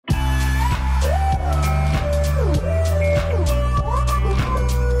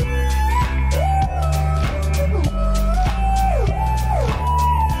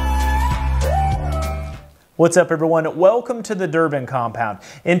What's up, everyone? Welcome to the Durbin compound.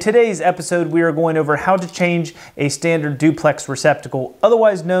 In today's episode, we are going over how to change a standard duplex receptacle,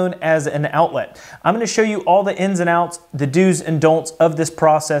 otherwise known as an outlet. I'm going to show you all the ins and outs, the do's and don'ts of this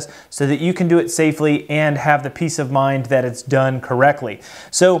process so that you can do it safely and have the peace of mind that it's done correctly.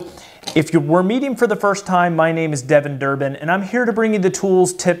 So if we're meeting for the first time, my name is Devin Durbin, and I'm here to bring you the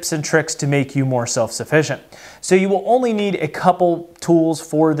tools, tips, and tricks to make you more self-sufficient. So you will only need a couple tools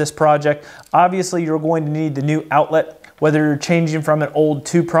for this project. Obviously, you're going to need the new outlet, whether you're changing from an old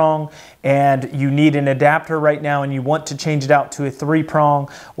 2-prong and you need an adapter right now and you want to change it out to a 3-prong,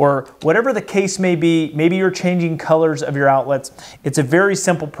 or whatever the case may be. Maybe you're changing colors of your outlets. It's a very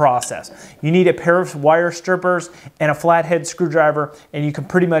simple process. You need a pair of wire strippers and a flathead screwdriver, and you can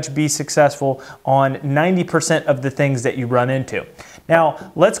pretty much be successful on 90% of the things that you run into.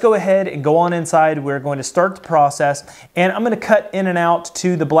 Now, let's go ahead and go on inside. We're going to start the process, and I'm going to cut in and out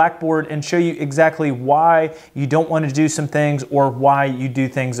to the blackboard and show you exactly why you don't want to do some things or why you do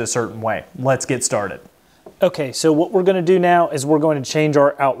things a certain way. Let's get started. Okay, so what we're going to do now is we're going to change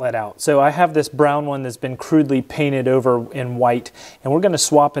our outlet out. So I have this brown one that's been crudely painted over in white, and we're going to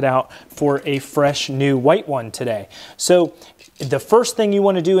swap it out for a fresh new white one today. So the first thing you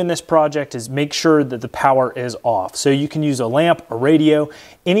want to do in this project is make sure that the power is off. So you can use a lamp, a radio,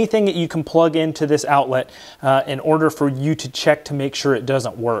 anything that you can plug into this outlet in order for you to check to make sure it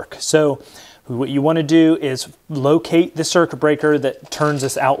doesn't work. So what you want to do is locate the circuit breaker that turns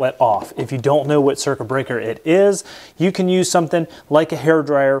this outlet off. If you don't know what circuit breaker it is, you can use something like a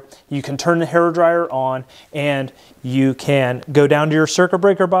hairdryer. You can turn the hairdryer on and you can go down to your circuit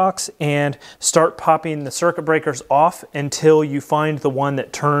breaker box and start popping the circuit breakers off until you find the one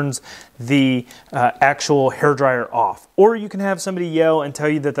that turns the actual hairdryer off. Or you can have somebody yell and tell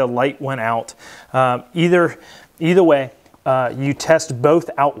you that the light went out. Either way, you test both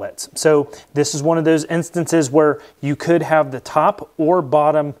outlets. So this is one of those instances where you could have the top or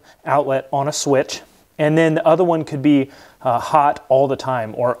bottom outlet on a switch, and then the other one could be hot all the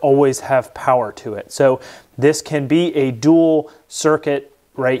time or always have power to it. So this can be a dual circuit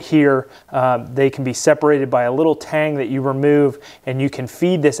right here. They can be separated by a little tang that you remove, and you can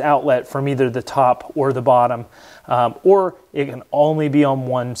feed this outlet from either the top or the bottom, or it can only be on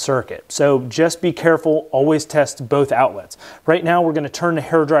one circuit. So just be careful, always test both outlets. Right now we're going to turn the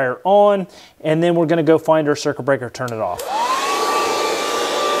hairdryer on, and then we're going to go find our circuit breaker, turn it off.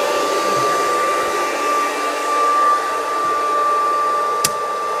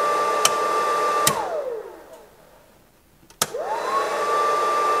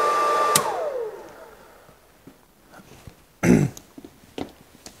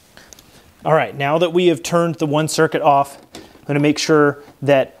 All right, now that we have turned the one circuit off, I'm going to make sure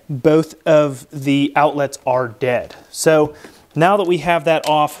that both of the outlets are dead. So now that we have that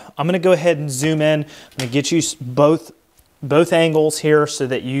off, I'm going to go ahead and zoom in. I'm going to get you both angles here so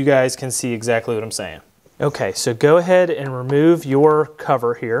that you guys can see exactly what I'm saying. Okay, so go ahead and remove your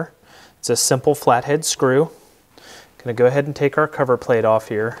cover here. It's a simple flathead screw. I'm going to go ahead and take our cover plate off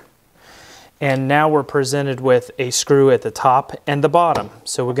here. And now we're presented with a screw at the top and the bottom.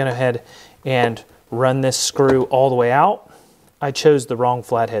 So we're going to head and run this screw all the way out. I chose the wrong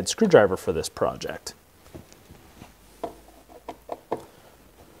flathead screwdriver for this project.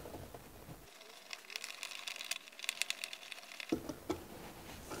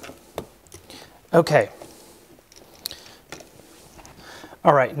 Okay.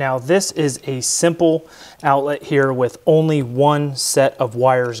 All right, now this is a simple outlet here with only one set of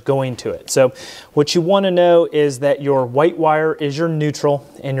wires going to it. So what you want to know is that your white wire is your neutral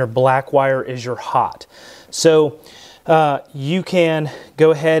and your black wire is your hot. So you can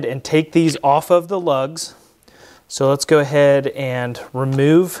go ahead and take these off of the lugs. So let's go ahead and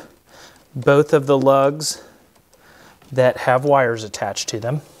remove both of the lugs that have wires attached to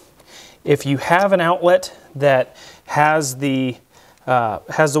them. If you have an outlet that has the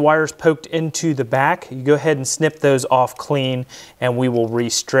wires poked into the back, you go ahead and snip those off clean and we will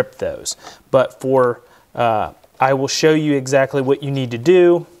re-strip those. But I will show you exactly what you need to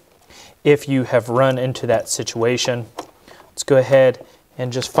do if you have run into that situation. Let's go ahead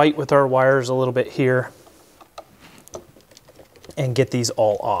and just fight with our wires a little bit here and get these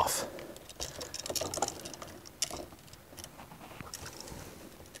all off.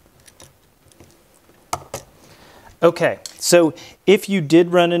 Okay, so if you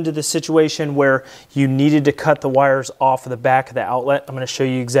did run into the situation where you needed to cut the wires off of the back of the outlet, I'm going to show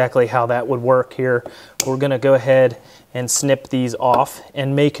you exactly how that would work here. We're going to go ahead and snip these off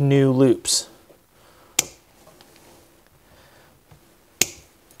and make new loops.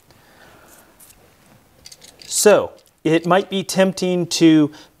 So it might be tempting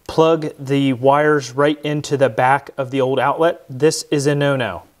to plug the wires right into the back of the old outlet, this is a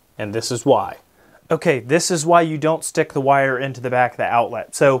no-no, and this is why. Okay, this is why you don't stick the wire into the back of the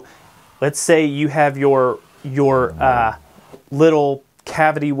outlet. So let's say you have your little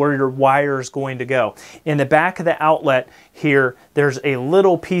cavity where your wire is going to go. In the back of the outlet here, there's a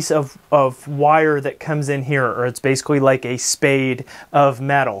little piece of wire that comes in here, or it's basically like a spade of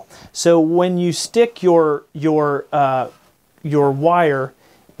metal. So when you stick your wire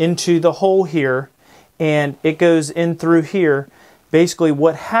into the hole here and it goes in through here, basically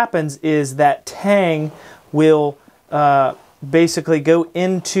what happens is that tang will basically go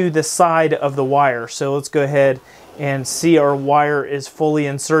into the side of the wire. So let's go ahead and see our wire is fully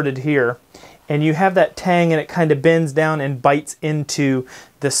inserted here. And you have that tang and it kind of bends down and bites into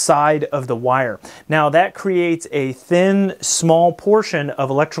the side of the wire. Now that creates a thin, small portion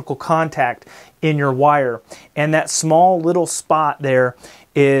of electrical contact in your wire. And that small little spot there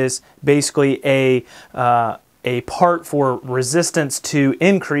is basically a part for resistance to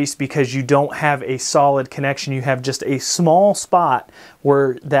increase because you don't have a solid connection. You have just a small spot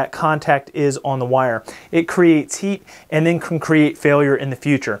where that contact is on the wire. It creates heat and then can create failure in the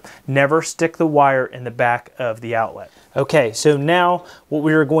future. Never stick the wire in the back of the outlet. Okay, so now what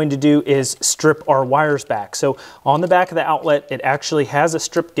we are going to do is strip our wires back. So on the back of the outlet, it actually has a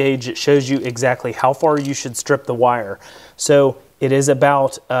strip gauge. It shows you exactly how far you should strip the wire. So it is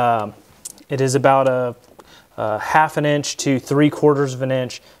about a half an inch to 3/4 of an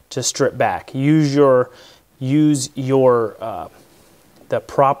inch to strip back. Use the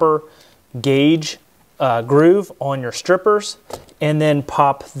proper gauge groove on your strippers, and then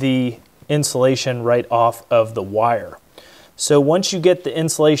pop the insulation right off of the wire. So once you get the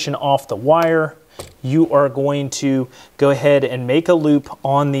insulation off the wire, you are going to go ahead and make a loop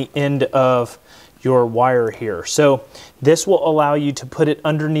on the end of your wire here. So this will allow you to put it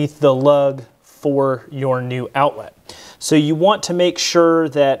underneath the lug for your new outlet. So you want to make sure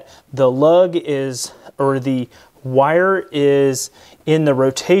that the lug is, or the wire is in the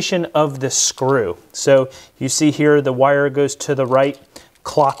rotation of the screw. So you see here the wire goes to the right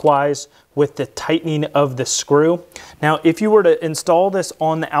clockwise with the tightening of the screw. Now if you were to install this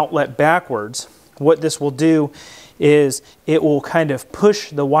on the outlet backwards, what this will do is it will kind of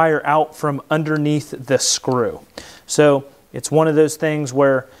push the wire out from underneath the screw. So it's one of those things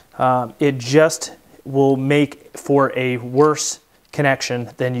where it just will make for a worse connection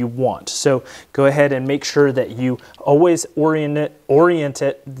than you want. So go ahead and make sure that you always orient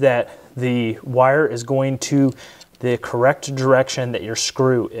it that the wire is going to the correct direction that your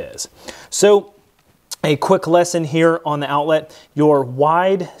screw is. So a quick lesson here on the outlet: your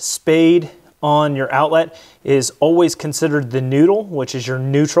wide spade on your outlet is always considered the noodle, which is your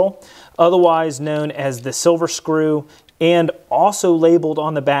neutral, otherwise known as the silver screw, and also labeled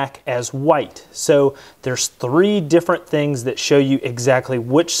on the back as white. So there's 3 different things that show you exactly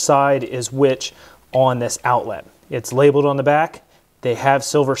which side is which on this outlet. It's labeled on the back, they have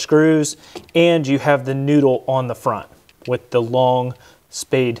silver screws, and you have the noodle on the front with the long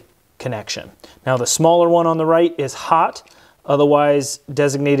spade connection. Now the smaller one on the right is hot, otherwise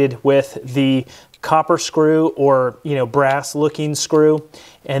designated with the copper screw or brass looking screw,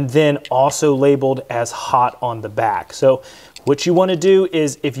 and then also labeled as hot on the back. So what you want to do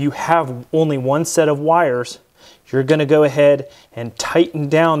is, if you have only one set of wires, you're going to go ahead and tighten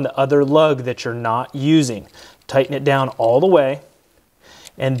down the other lug that you're not using. Tighten it down all the way,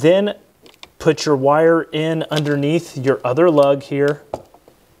 and then put your wire in underneath your other lug here.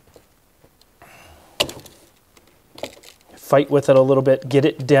 Fight with it a little bit, get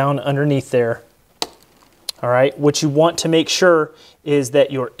it down underneath there. All right, what you want to make sure is that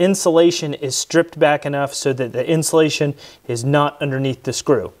your insulation is stripped back enough so that the insulation is not underneath the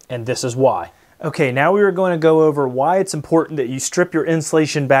screw, and this is why. Okay, now we are going to go over why it's important that you strip your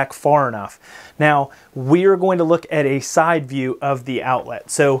insulation back far enough. Now, we are going to look at a side view of the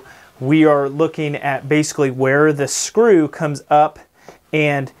outlet. So we are looking at basically where the screw comes up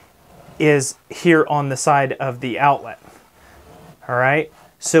and is here on the side of the outlet. All right.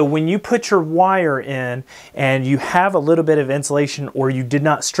 So when you put your wire in and you have a little bit of insulation, or you did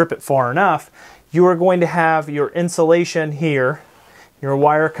not strip it far enough, you are going to have your insulation here, your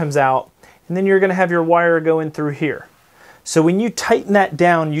wire comes out, and then you're going to have your wire going through here. So when you tighten that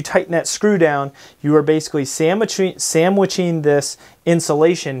down, you tighten that screw down, you are basically sandwiching this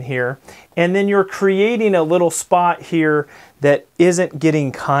insulation here, and then you're creating a little spot here that isn't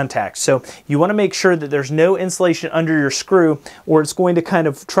getting contact. So you want to make sure that there's no insulation under your screw, or it's going to kind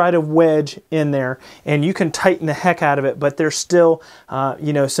of try to wedge in there, and you can tighten the heck out of it, but there's still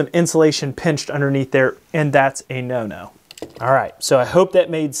some insulation pinched underneath there, and that's a no-no. All right, so I hope that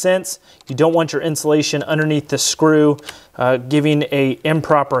made sense. You don't want your insulation underneath the screw giving a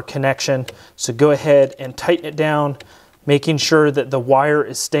improper connection. So go ahead and tighten it down, making sure that the wire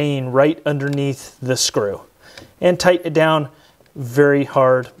is staying right underneath the screw. And tighten it down very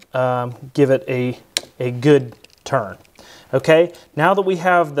hard. Give it a good turn. Okay, now that we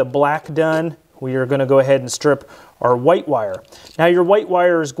have the black done, we are going to go ahead and strip our white wire. Now your white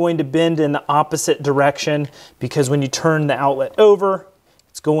wire is going to bend in the opposite direction because when you turn the outlet over,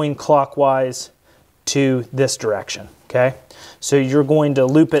 it's going clockwise to this direction, okay? So you're going to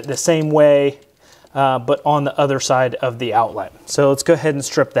loop it the same way, but on the other side of the outlet. So let's go ahead and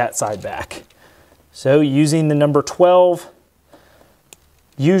strip that side back. So using the number 12,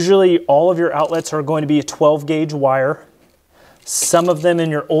 usually all of your outlets are going to be a 12 gauge wire. Some of them in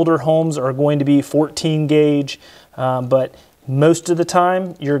your older homes are going to be 14 gauge, but most of the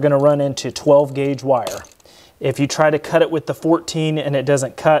time you're going to run into 12 gauge wire. If you try to cut it with the 14 and it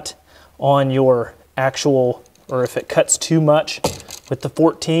doesn't cut on your actual, or if it cuts too much with the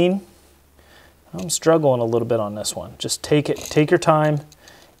 14, I'm struggling a little bit on this one. Just take your time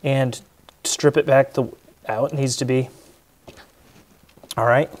and strip it back how it needs to be. All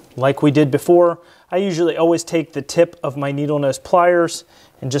right, like we did before, I usually always take the tip of my needle nose pliers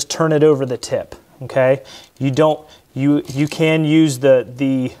and just turn it over the tip, okay? You can use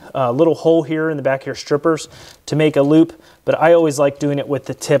the little hole here in the back of your strippers to make a loop, but I always like doing it with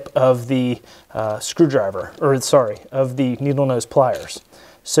the tip of the screwdriver, or sorry, of the needle nose pliers.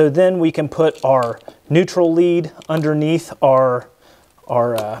 So then we can put our neutral lead underneath our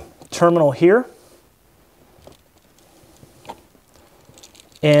terminal here.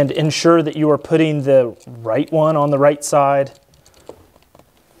 And ensure that you are putting the right one on the right side.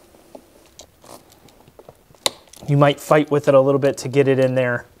 You might fight with it a little bit to get it in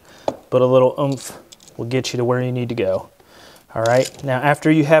there, but a little oomph will get you to where you need to go. All right, now after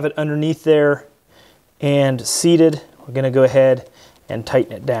you have it underneath there and seated, we're gonna go ahead and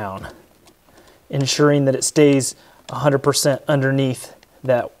tighten it down, ensuring that it stays 100% underneath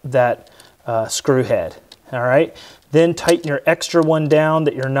that screw head. All right, then tighten your extra one down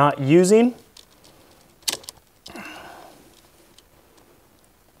that you're not using.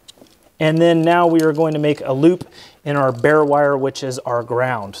 And then now we are going to make a loop in our bare wire, which is our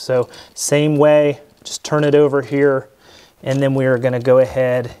ground. So same way, just turn it over here, and then we are going to go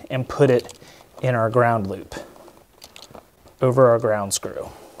ahead and put it in our ground loop over our ground screw.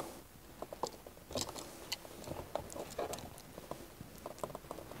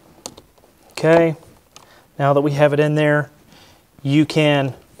 Okay. Now that we have it in there, you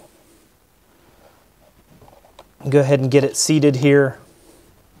can go ahead and get it seated here.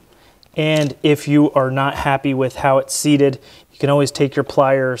 And if you are not happy with how it's seated, you can always take your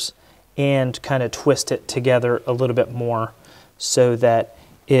pliers and kind of twist it together a little bit more so that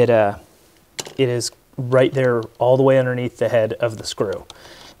it is right there all the way underneath the head of the screw.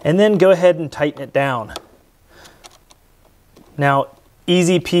 And then go ahead and tighten it down. Now,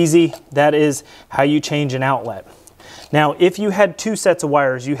 easy peasy, that is how you change an outlet. Now, if you had two sets of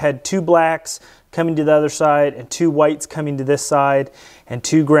wires, you had two blacks coming to the other side and two whites coming to this side and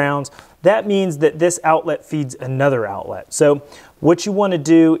two grounds, that means that this outlet feeds another outlet. So what you want to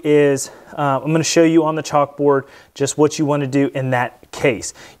do is, I'm going to show you on the chalkboard just what you want to do in that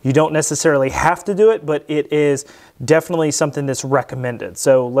case. You don't necessarily have to do it, but it is definitely something that's recommended.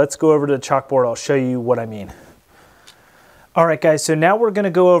 So let's go over to the chalkboard. I'll show you what I mean. All right, guys, so now we're going to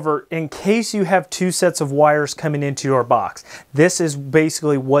go over, in case you have two sets of wires coming into your box, this is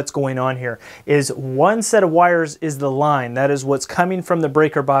basically what's going on here, is one set of wires is the line, that is what's coming from the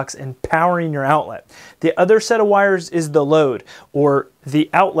breaker box and powering your outlet. The other set of wires is the load, or the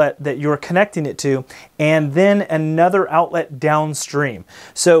outlet that you're connecting it to, and then another outlet downstream.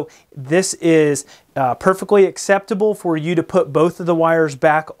 So this is perfectly acceptable for you to put both of the wires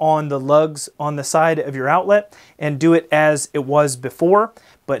back on the lugs on the side of your outlet and do it as it was before,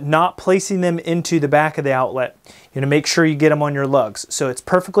 but not placing them into the back of the outlet. You know, make sure you get them on your lugs. So it's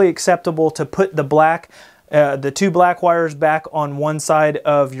perfectly acceptable to put the two black wires back on one side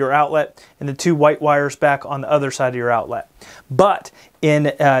of your outlet and the two white wires back on the other side of your outlet. But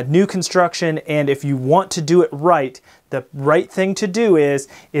in new construction, and if you want to do it right, the right thing to do is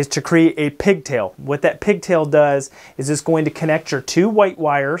to create a pigtail. What that pigtail does is it's going to connect your two white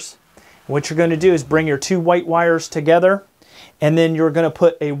wires. What you're going to do is bring your two white wires together, and then you're going to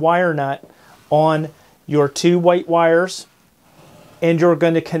put a wire nut on your two white wires, and you're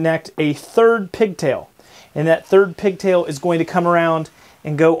going to connect a third pigtail. And that third pigtail is going to come around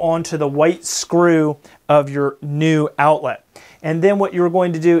and go onto the white screw of your new outlet. And then what you're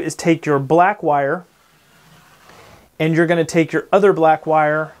going to do is take your black wire and you're going to take your other black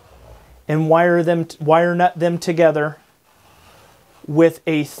wire and wire nut them together with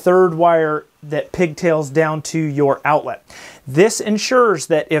a third wire that pigtails down to your outlet. This ensures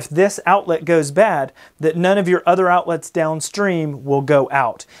that if this outlet goes bad, that none of your other outlets downstream will go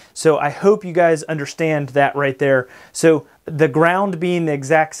out. So I hope you guys understand that right there. So the ground being the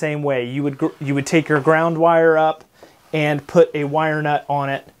exact same way, you would take your ground wire up and put a wire nut on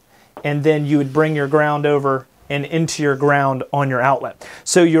it, and then you would bring your ground over and into your ground on your outlet.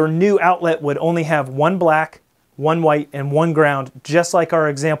 So your new outlet would only have one black, one white, and one ground, just like our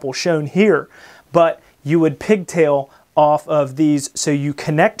example shown here. But you would pigtail off of these so you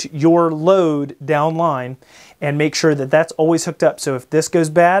connect your load down line and make sure that that's always hooked up. So if this goes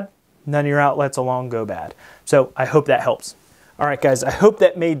bad, none of your outlets along go bad. So I hope that helps. All right, guys, I hope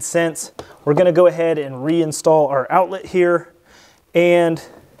that made sense. We're gonna go ahead and reinstall our outlet here and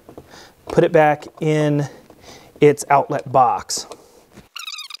put it back in its outlet box.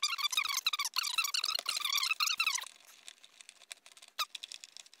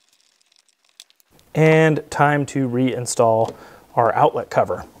 And time to reinstall our outlet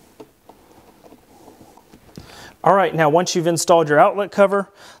cover. All right, now once you've installed your outlet cover,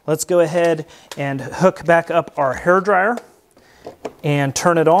 let's go ahead and hook back up our hairdryer and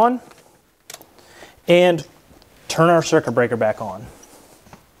turn it on and turn our circuit breaker back on.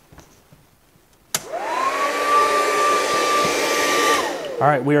 All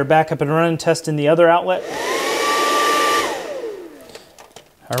right, we are back up and running, testing the other outlet.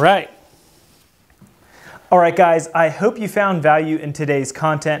 All right. All right, guys, I hope you found value in today's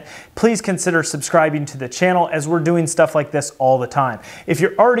content. Please consider subscribing to the channel, as we're doing stuff like this all the time. If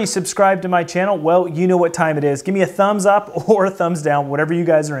you're already subscribed to my channel, well, you know what time it is. Give me a thumbs up or a thumbs down, whatever you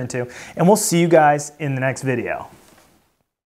guys are into, and we'll see you guys in the next video.